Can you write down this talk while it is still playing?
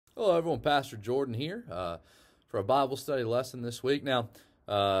Hello, everyone. Pastor Jordan here for a Bible study lesson this week. Now,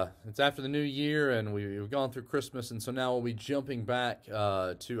 it's after the new year, and we've gone through Christmas, and so now we'll be jumping back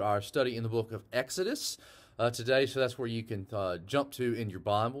to our study in the book of Exodus today. So that's where you can jump to in your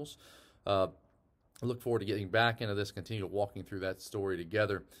Bibles. I look forward to getting back into this, continue walking through that story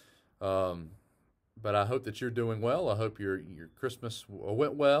together. But I hope that you're doing well. I hope your Christmas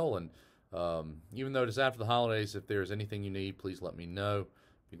went well, and even though it is after the holidays, if there's anything you need, please let me know.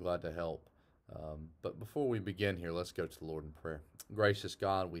 Be glad to help. But before we begin here, let's go to the Lord in prayer. Gracious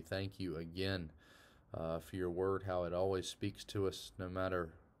God, we thank you again for your word, how it always speaks to us no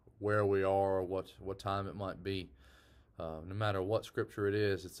matter where we are or what time it might be. No matter what scripture it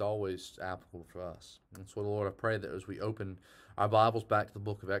is, it's always applicable for us. And so, Lord, I pray that as we open our Bibles back to the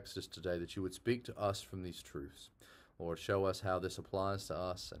book of Exodus today, that you would speak to us from these truths. Lord, show us how this applies to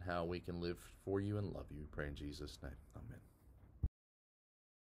us and how we can live for you and love you. We pray in Jesus' name. Amen.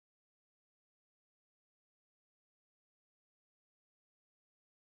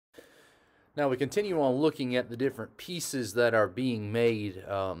 Now we continue on looking at the different pieces that are being made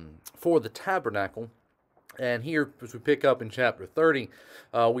for the tabernacle. And here, as we pick up in chapter 30,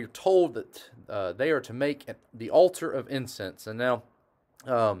 we're told that they are to make the altar of incense. And now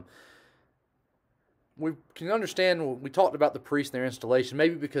we can understand, we talked about the priests and their installation,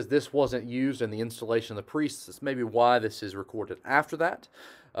 maybe because this wasn't used in the installation of the priests. That's maybe why this is recorded after that.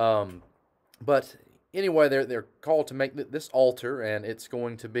 But anyway, they're called to make this altar, and it's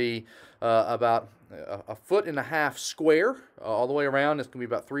going to be about a 1.5 feet square all the way around. It's going to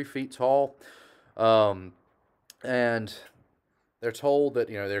be about 3 feet tall. And they're told that,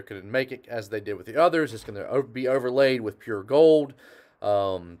 they're going to make it as they did with the others. It's going to be overlaid with pure gold.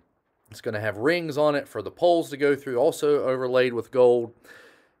 It's going to have rings on it for the poles to go through, also overlaid with gold.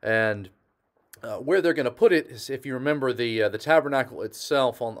 And where they're going to put it is, if you remember the tabernacle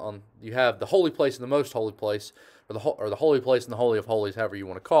itself, on you have the holy place and the most holy place, or the holy place and the holy of holies, however you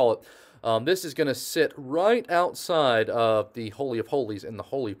want to call it. This is going to sit right outside of the holy of holies in the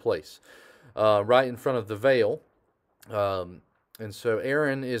holy place, right in front of the veil. And so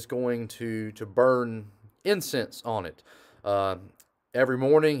Aaron is going to burn incense on it. Every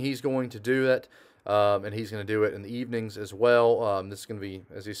morning he's going to do it, and he's going to do it in the evenings as well. This is going to be,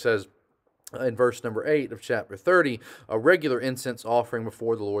 as he says in verse number 8 of chapter 30, a regular incense offering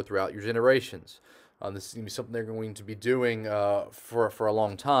before the Lord throughout your generations. This is going to be something they're going to be doing for a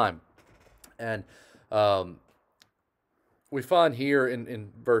long time. And we find here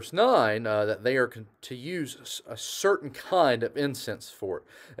in verse 9 that they are to use a certain kind of incense for it.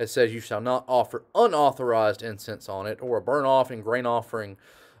 It says, you shall not offer unauthorized incense on it, or a burnt offering, grain offering,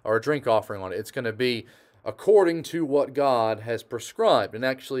 or a drink offering on it. It's going to be according to what God has prescribed. And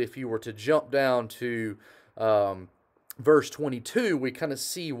actually, if you were to jump down to verse 22, we kind of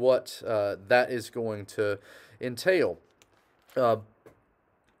see what that is going to entail.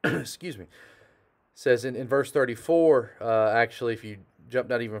 Excuse me. It says in verse 34, actually, if you jump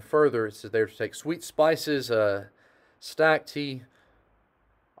down even further, it says they're to take sweet spices, stacte,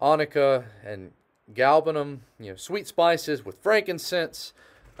 onycha, and galbanum, sweet spices with frankincense,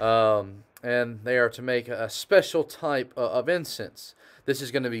 and they are to make a special type of incense. This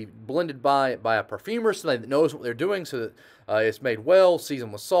is going to be blended by a perfumer, so that knows what they're doing, so that it's made well,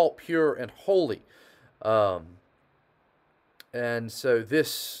 seasoned with salt, pure and holy. And so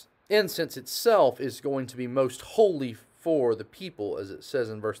this incense itself is going to be most holy for the people, as it says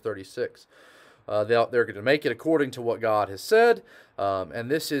in verse 36. They're going to make it according to what God has said,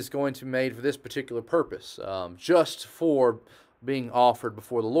 and this is going to be made for this particular purpose, just for being offered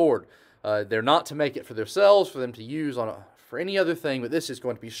before the Lord. They're not to make it for themselves, for them to use for any other thing, but this is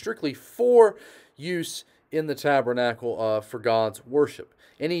going to be strictly for use in the tabernacle for God's worship.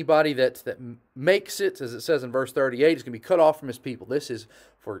 Anybody that makes it, as it says in verse 38, is going to be cut off from his people. This is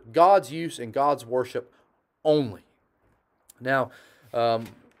for God's use and God's worship only. Now,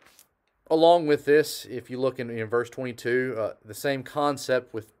 along with this, if you look in verse 22, the same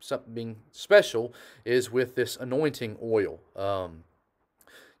concept with something being special is with this anointing oil.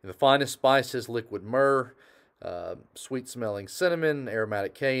 The finest spices, liquid myrrh, sweet-smelling cinnamon,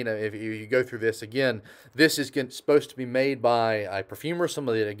 aromatic cane. If you go through this again, this is supposed to be made by a perfumer,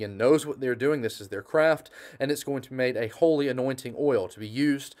 somebody that, again, knows what they're doing. This is their craft, and it's going to be made a holy anointing oil to be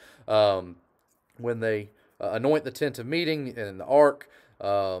used when they anoint the tent of meeting and the ark,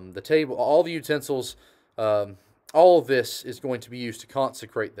 the table, all the utensils. All of this is going to be used to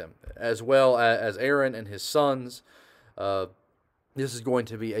consecrate them, as well as Aaron and his sons. This is going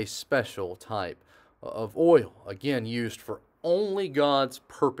to be a special type of oil, again, used for only God's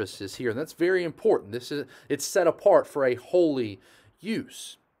purposes here. And that's very important. It's set apart for a holy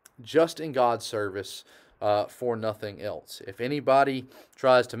use. just in God's service for nothing else. If anybody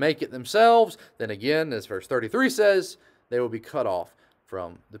tries to make it themselves, then again, as verse 33 says, they will be cut off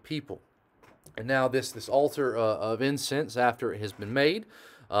from the people. And now this altar of incense, after it has been made,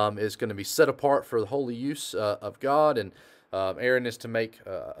 is going to be set apart for the holy use of God. And Aaron is to make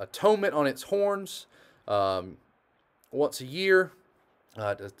atonement on its horns once a year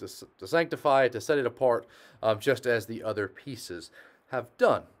to sanctify it, to set it apart, just as the other pieces have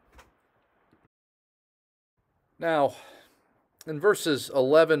done. Now, in verses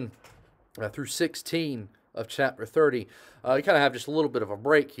 11 through 16 of chapter 30, you kind of have just a little bit of a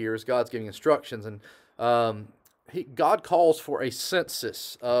break here as God's giving instructions, and God calls for a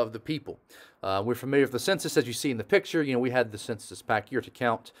census of the people. We're familiar with the census as you see in the picture. You know, we had the census back here to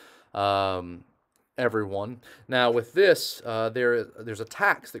count everyone. Now with this, there's a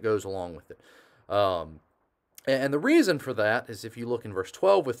tax that goes along with it. And the reason for that is, if you look in verse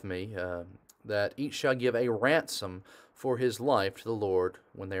 12 with me, that each shall give a ransom for his life to the Lord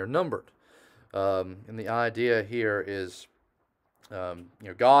when they are numbered. And the idea here is,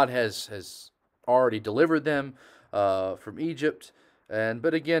 God has already delivered them from Egypt,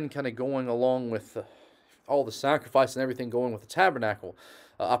 but again, kind of going along with all the sacrifice and everything going with the tabernacle,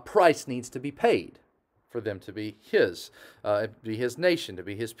 a price needs to be paid for them to be his nation, to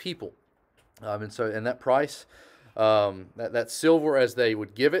be his people. And that price, that silver as they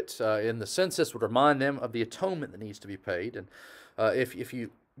would give it in the census would remind them of the atonement that needs to be paid. And if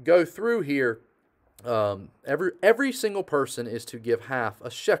you go through here, every single person is to give half a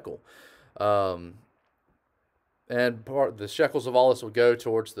shekel. And the shekels of all this will go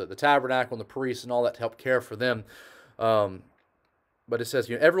towards the tabernacle and the priests and all that to help care for them. But it says,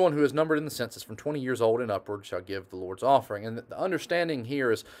 everyone who is numbered in the census from 20 years old and upward shall give the Lord's offering. And the understanding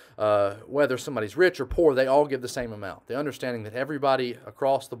here is whether somebody's rich or poor, they all give the same amount. The understanding that everybody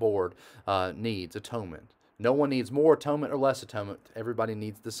across the board needs atonement. No one needs more atonement or less atonement. Everybody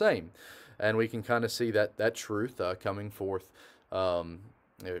needs the same. And we can kind of see that truth coming forth in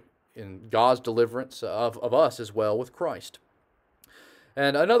God's deliverance of us as well with Christ.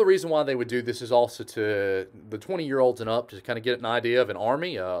 And another reason why they would do this is also to the 20-year-olds and up, to kind of get an idea of an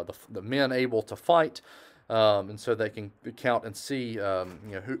army, the men able to fight, and so they can count and see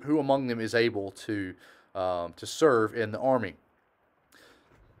who among them is able to serve in the army.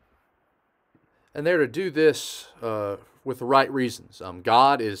 And they're to do this with the right reasons.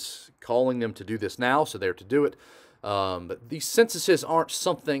 God is calling them to do this now, so they're to do it. But these censuses aren't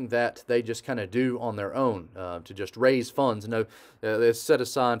something that they just kind of do on their own to just raise funds. No, they're set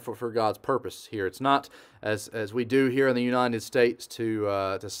aside for God's purpose here. It's not as we do here in the United States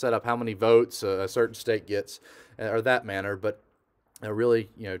to set up how many votes a certain state gets or that manner, but really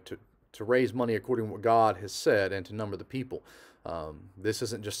to raise money according to what God has said and to number the people. This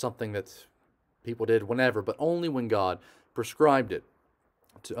isn't just something that people did whenever, but only when God prescribed it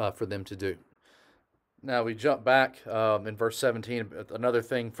for them to do. Now we jump back in verse 17, another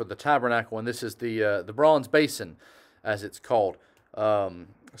thing for the tabernacle, and this is the bronze basin, as it's called.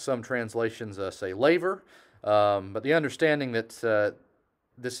 Some translations say laver, but the understanding that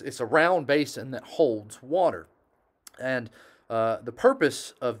it's a round basin that holds water. And the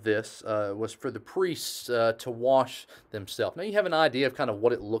purpose of this was for the priests to wash themselves. Now you have an idea of kind of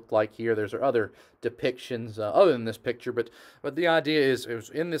what it looked like here. There's other depictions other than this picture, but the idea is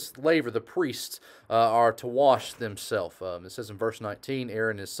in this laver, the priests are to wash themselves. It says in verse 19,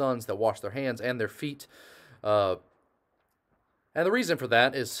 Aaron and his sons, they'll wash their hands and their feet. And the reason for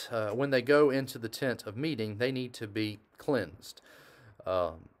that is when they go into the tent of meeting, they need to be cleansed.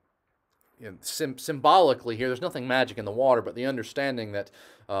 Symbolically here, there's nothing magic in the water, but the understanding that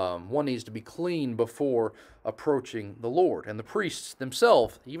one needs to be clean before approaching the Lord. And the priests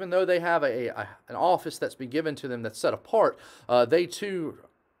themselves, even though they have an office that's been given to them that's set apart, they too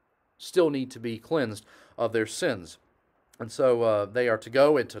still need to be cleansed of their sins. And so they are to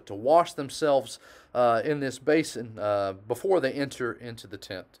go and to wash themselves in this basin before they enter into the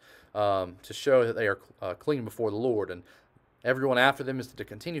tent to show that they are clean before the Lord. And everyone after them is to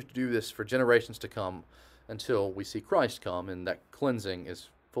continue to do this for generations to come until we see Christ come and that cleansing is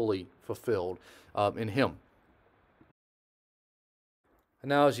fully fulfilled in Him. And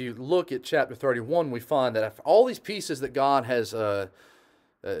now as you look at chapter 31, we find that after all these pieces that God has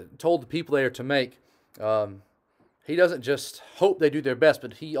told the people they are to make, He doesn't just hope they do their best,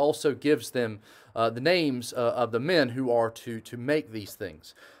 but He also gives them the names of the men who are to make these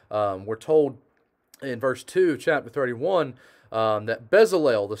things. We're told in verse 2 of chapter 31 that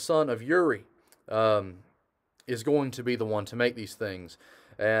Bezalel, the son of Uri, is going to be the one to make these things.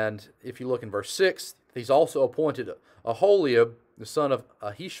 And if you look in verse 6, he's also appointed Aholiab, the son of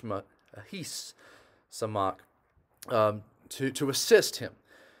Ahisamach, to assist him.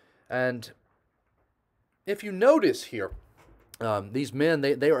 And if you notice here, these men,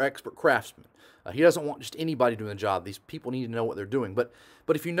 they are expert craftsmen. He doesn't want just anybody doing the job. These people need to know what they're doing. But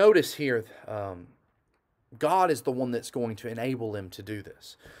if you notice here, God is the one that's going to enable him to do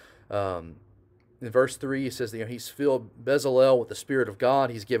this. In verse 3, it says that he's filled Bezalel with the Spirit of God.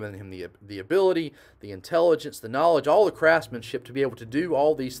 He's given him the ability, the intelligence, the knowledge, all the craftsmanship to be able to do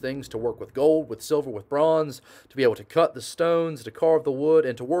all these things, to work with gold, with silver, with bronze, to be able to cut the stones, to carve the wood,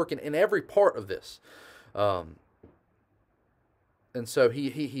 and to work in every part of this. And so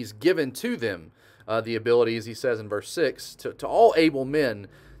he's given to them the ability, as he says in verse 6, to all able men,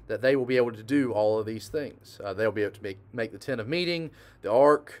 that they will be able to do all of these things. They'll be able to make the tent of meeting, the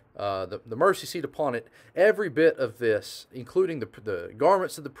ark, the mercy seat upon it, every bit of this, including the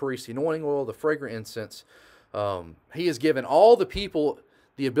garments of the priest, the anointing oil, the fragrant incense. He has given all the people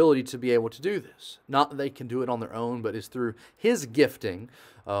the ability to be able to do this. Not that they can do it on their own, but it's through his gifting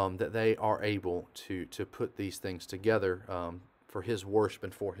that they are able to put these things together for his worship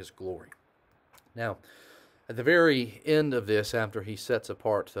and for his glory. Now, at the very end of this, after he sets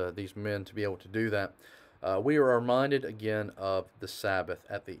apart these men to be able to do that, we are reminded again of the Sabbath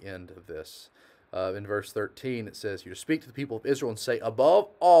at the end of this. In verse 13, it says, "You to speak to the people of Israel and say, above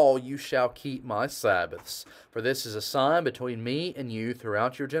all you shall keep my Sabbaths, for this is a sign between me and you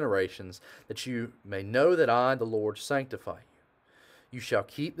throughout your generations, that you may know that I, the Lord, sanctify you. You shall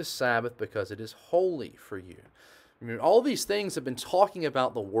keep the Sabbath because it is holy for you." I mean, all these things have been talking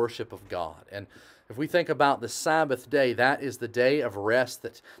about the worship of God. And if we think about the Sabbath day, that is the day of rest,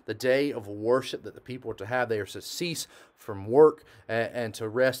 that's the day of worship that the people are to have. They are to cease from work and to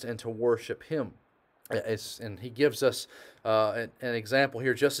rest and to worship him. And he gives us an example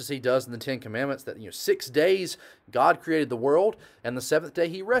here, just as he does in the Ten Commandments, that 6 days God created the world, and the seventh day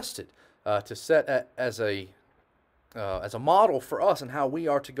he rested, to set as a model for us and how we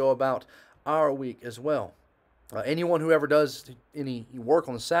are to go about our week as well. Anyone who ever does any work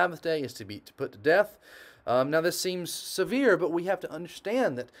on the Sabbath day is to be put to death. Now this seems severe, but we have to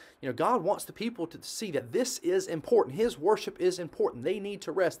understand that God wants the people to see that this is important. His worship is important. They need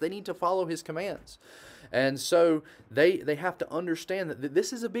to rest. They need to follow his commands. And so they have to understand that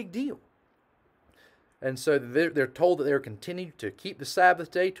this is a big deal. And so they're told that they're continuing to keep the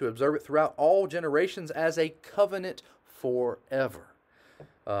Sabbath day, to observe it throughout all generations as a covenant forever.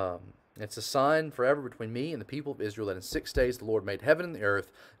 It's a sign forever between me and the people of Israel, that in 6 days the Lord made heaven and the earth.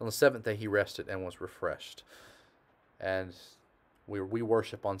 On the seventh day he rested and was refreshed. And we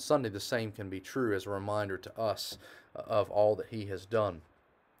worship on Sunday. The same can be true as a reminder to us of all that he has done.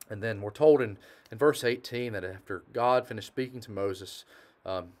 And then we're told in verse 18 that after God finished speaking to Moses,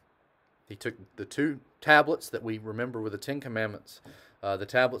 he took the 2 tablets that we remember with the 10 Commandments, the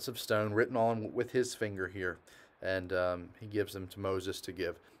tablets of stone written on with his finger here, and he gives them to Moses to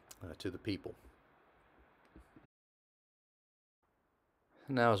give to the people.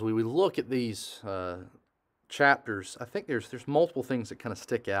 Now, as we look at these chapters, I think there's multiple things that kind of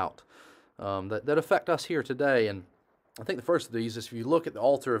stick out that affect us here today. And I think the first of these is, if you look at the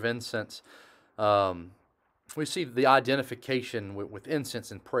altar of incense, we see the identification with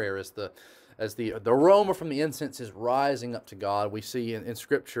incense and prayer as the aroma from the incense is rising up to God. We see in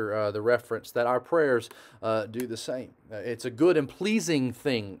Scripture the reference that our prayers do the same. It's a good and pleasing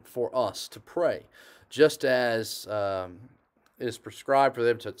thing for us to pray, just as it is prescribed for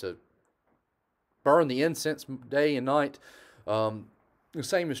them to burn the incense day and night. The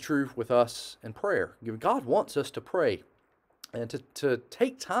same is true with us in prayer. God wants us to pray and to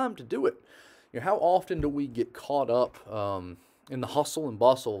take time to do it. How often do we get caught up in the hustle and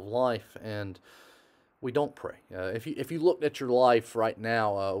bustle of life and we don't pray? If you looked at your life right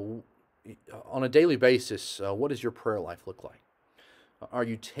now on a daily basis, what does your prayer life look like? Are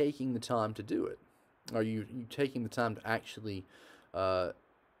you taking the time to do it? Are you taking the time to actually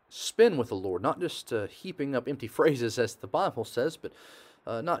spend with the Lord, not just heaping up empty phrases as the Bible says, but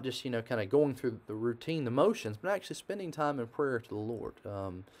not just kind of going through the routine, the motions, but actually spending time in prayer to the Lord.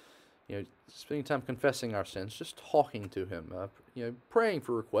 Spending time confessing our sins, just talking to him, praying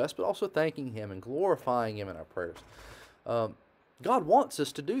for requests, but also thanking him and glorifying him in our prayers. God wants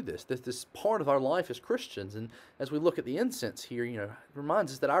us to do this. This part of our life as Christians. And as we look at the incense here, it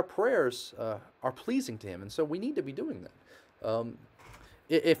reminds us that our prayers are pleasing to him. And so we need to be doing that.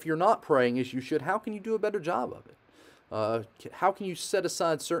 If you're not praying as you should, how can you do a better job of it? How can you set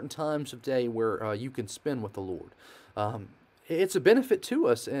aside certain times of day where you can spend with the Lord? It's a benefit to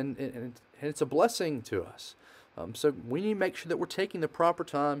us, and it's a blessing to us. So we need to make sure that we're taking the proper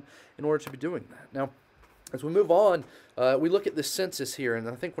time in order to be doing that. Now, As we move on, we look at the census here, and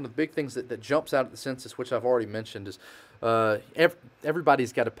I think one of the big things that jumps out at the census, which I've already mentioned, is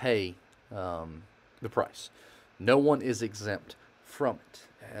everybody's got to pay the price. No one is exempt from it.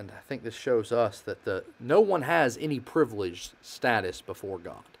 And I think this shows us that no one has any privileged status before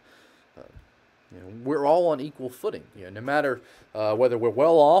God. We're all on equal footing. No matter whether we're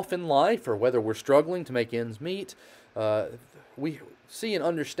well off in life or whether we're struggling to make ends meet, we see an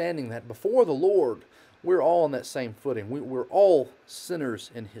understanding that before the Lord, we're all on that same footing. We're all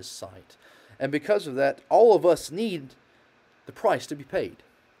sinners in His sight. And because of that, all of us need the price to be paid.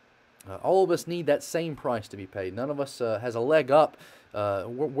 All of us need that same price to be paid. None of us has a leg up.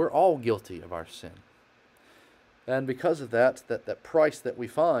 We're all guilty of our sin. And because of that price that we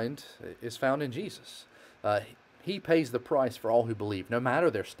find is found in Jesus. He pays the price for all who believe, no matter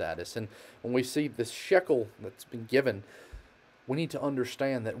their status. And when we see this shekel that's been given, we need to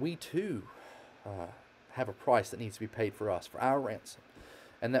understand that we too have a price that needs to be paid for us, for our ransom.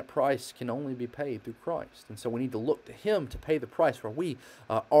 And that price can only be paid through Christ. And so we need to look to Him to pay the price where we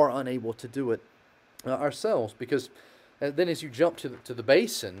are unable to do it ourselves. Because then as you jump to the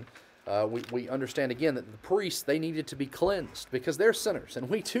basin, we understand again that the priests, they needed to be cleansed because they're sinners. And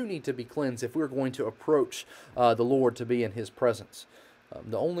we too need to be cleansed if we're going to approach the Lord to be in His presence.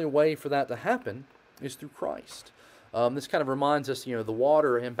 The only way for that to happen is through Christ. This kind of reminds us, the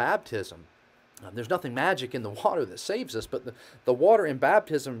water in baptism. There's nothing magic in the water that saves us, but the water in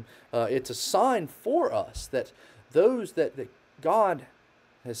baptism, it's a sign for us that those that God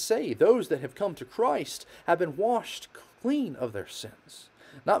has saved, those that have come to Christ, have been washed clean of their sins.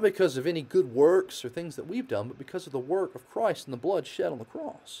 Not because of any good works or things that we've done, but because of the work of Christ and the blood shed on the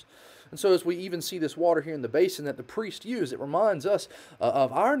cross. And so as we even see this water here in the basin that the priest used, it reminds us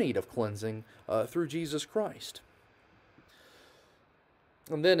of our need of cleansing through Jesus Christ.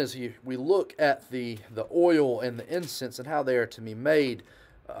 And then as we look at the oil and the incense and how they are to be made,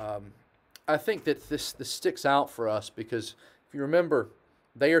 I think that this sticks out for us because if you remember,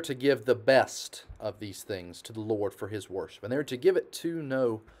 they are to give the best of these things to the Lord for His worship. And they're to give it to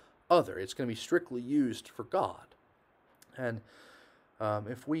no other. It's going to be strictly used for God. And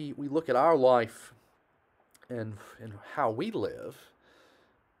if we look at our life and how we live,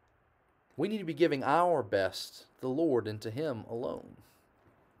 we need to be giving our best to the Lord and to Him alone.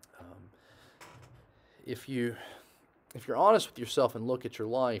 If you're honest with yourself and look at your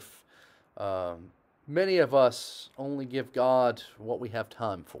life, many of us only give God what we have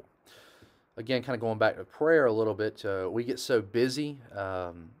time for. Again, kind of going back to prayer a little bit, we get so busy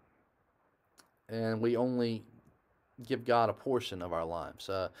and we only give God a portion of our lives.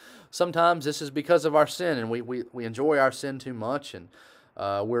 Sometimes this is because of our sin, and we enjoy our sin too much, and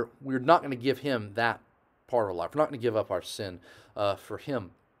we're not going to give Him that part of our life. We're not going to give up our sin for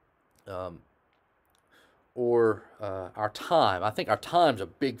Him. Or our time. I think our time's a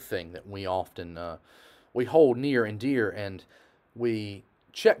big thing that we often we hold near and dear, and we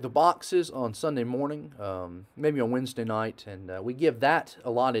check the boxes on Sunday morning, maybe on Wednesday night, and we give that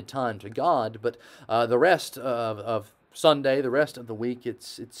allotted time to God. But the rest of Sunday, the rest of the week,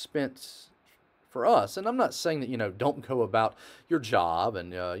 it's spent for us. And I'm not saying that don't go about your job,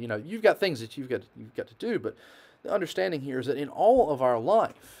 and you've got things that you've got to do. But the understanding here is that in all of our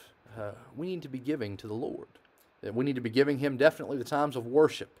life, we need to be giving to the Lord. We need to be giving Him definitely the times of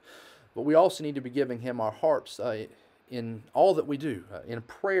worship, but we also need to be giving Him our hearts in all that we do, in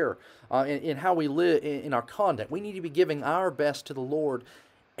prayer, in how we live, in our conduct. We need to be giving our best to the Lord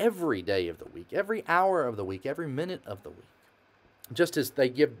every day of the week, every hour of the week, every minute of the week. Just as they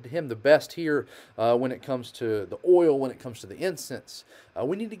give Him the best here when it comes to the oil, when it comes to the incense,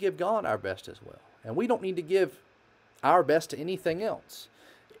 we need to give God our best as well. And we don't need to give our best to anything else.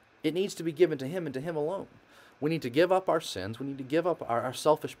 It needs to be given to Him and to Him alone. We need to give up our sins. We need to give up our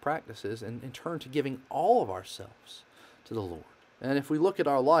selfish practices and turn to giving all of ourselves to the Lord. And if we look at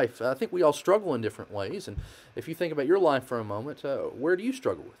our life, I think we all struggle in different ways. And if you think about your life for a moment, where do you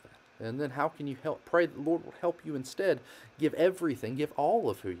struggle with that? And then how can you pray that the Lord will help you instead give everything, give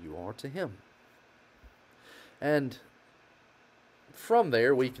all of who you are to Him. And from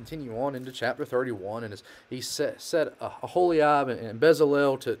there, we continue on into chapter 31, and as he set Aholiab and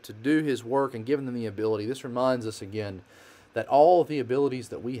Bezalel to do his work and giving them the ability, this reminds us again that all the abilities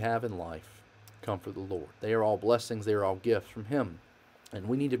that we have in life come from the Lord. They are all blessings. They are all gifts from Him. And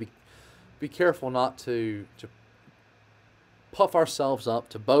we need to be careful not to puff ourselves up,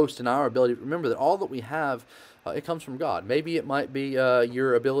 to boast in our ability. Remember that all that we have, it comes from God. Maybe it might be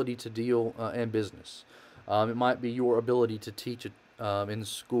your ability to deal in business. It might be your ability to teach in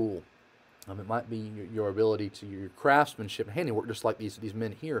school. It might be your ability to your craftsmanship and handiwork, just like these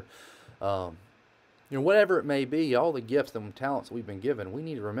men here. whatever it may be, all the gifts and talents that we've been given, we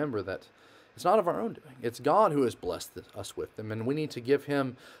need to remember that it's not of our own doing. It's God who has blessed us with them, and we need to give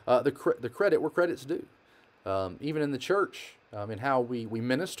Him the credit where credit's due. Even in the church, in how we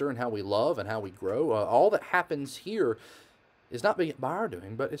minister and how we love and how we grow, all that happens here is not by our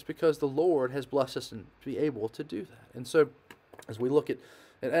doing, but it's because the Lord has blessed us to be able to do that. And so, as we look at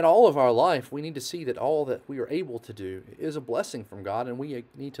all of our life, we need to see that all that we are able to do is a blessing from God, and we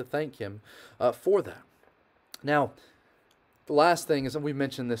need to thank Him for that. Now, the last thing is, and we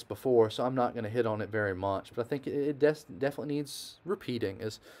mentioned this before, so I'm not going to hit on it very much, but I think it definitely needs repeating,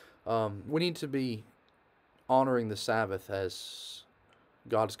 is we need to be honoring the Sabbath as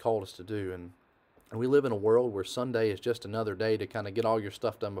God has called us to do. And we live in a world where Sunday is just another day to kind of get all your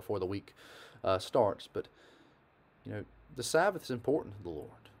stuff done before the week starts. But, the Sabbath is important to the Lord.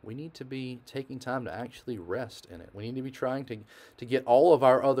 We need to be taking time to actually rest in it. We need to be trying to get all of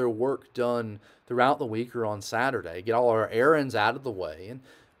our other work done throughout the week or on Saturday, get all our errands out of the way, and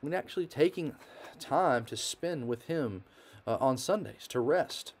we're actually taking time to spend with Him on Sundays, to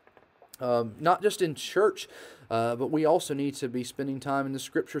rest. Not just in church, but we also need to be spending time in the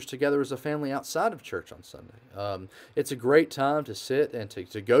Scriptures together as a family outside of church on Sunday. It's a great time to sit and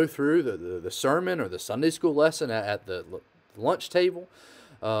to go through the sermon or the Sunday school lesson at the lunch table.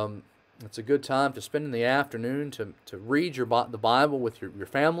 It's a good time to spend in the afternoon to read the Bible with your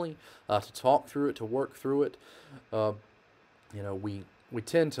family, to talk through it, to work through it. We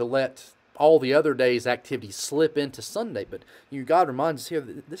tend to let all the other days' activities slip into Sunday, but God reminds us here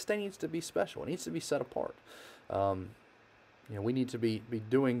that this day needs to be special. It needs to be set apart. We need to be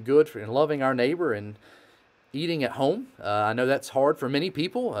doing good and loving our neighbor and eating at home. I know that's hard for many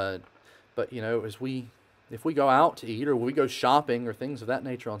people, but if we go out to eat or we go shopping or things of that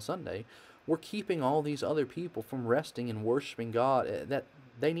nature on Sunday, we're keeping all these other people from resting and worshiping God that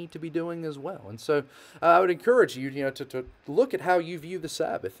they need to be doing as well. And so I would encourage you, to look at how you view the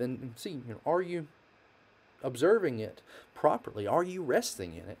Sabbath and see, are you observing it properly? Are you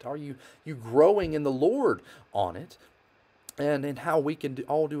resting in it? Are you growing in the Lord on it? And how we can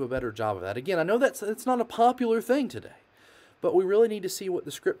all do a better job of that. Again, I know that's not a popular thing today, but we really need to see what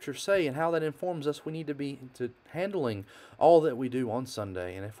the Scriptures say and how that informs us. We need to be handling all that we do on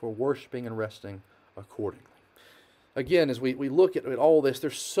Sunday, and if we're worshiping and resting accordingly. Again, as we look at all this,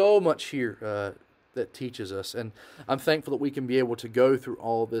 there's so much here that teaches us, and I'm thankful that we can be able to go through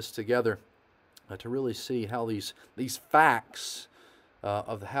all of this together to really see how these facts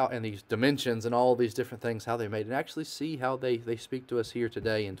of how and these dimensions and all these different things, how they made, and actually see how they speak to us here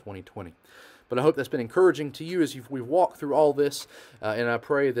today in 2020. But I hope that's been encouraging to you as we've walked through all this, and I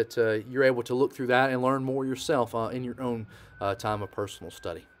pray that you're able to look through that and learn more yourself in your own time of personal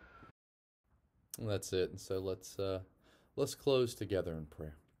study. That's it. And so let's close together in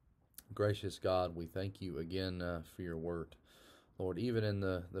prayer. Gracious God, we thank you again for your word. Lord, even in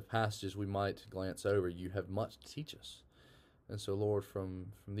the passages we might glance over, you have much to teach us. And so, Lord, from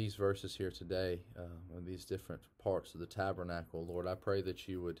these verses here today, and these different parts of the tabernacle, Lord, I pray that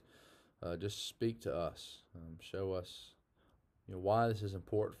you would just speak to us, show us why this is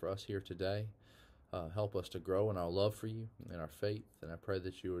important for us here today. Help us to grow in our love for you and our faith. And I pray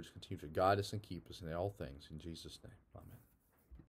that you would continue to guide us and keep us in all things. In Jesus' name, amen.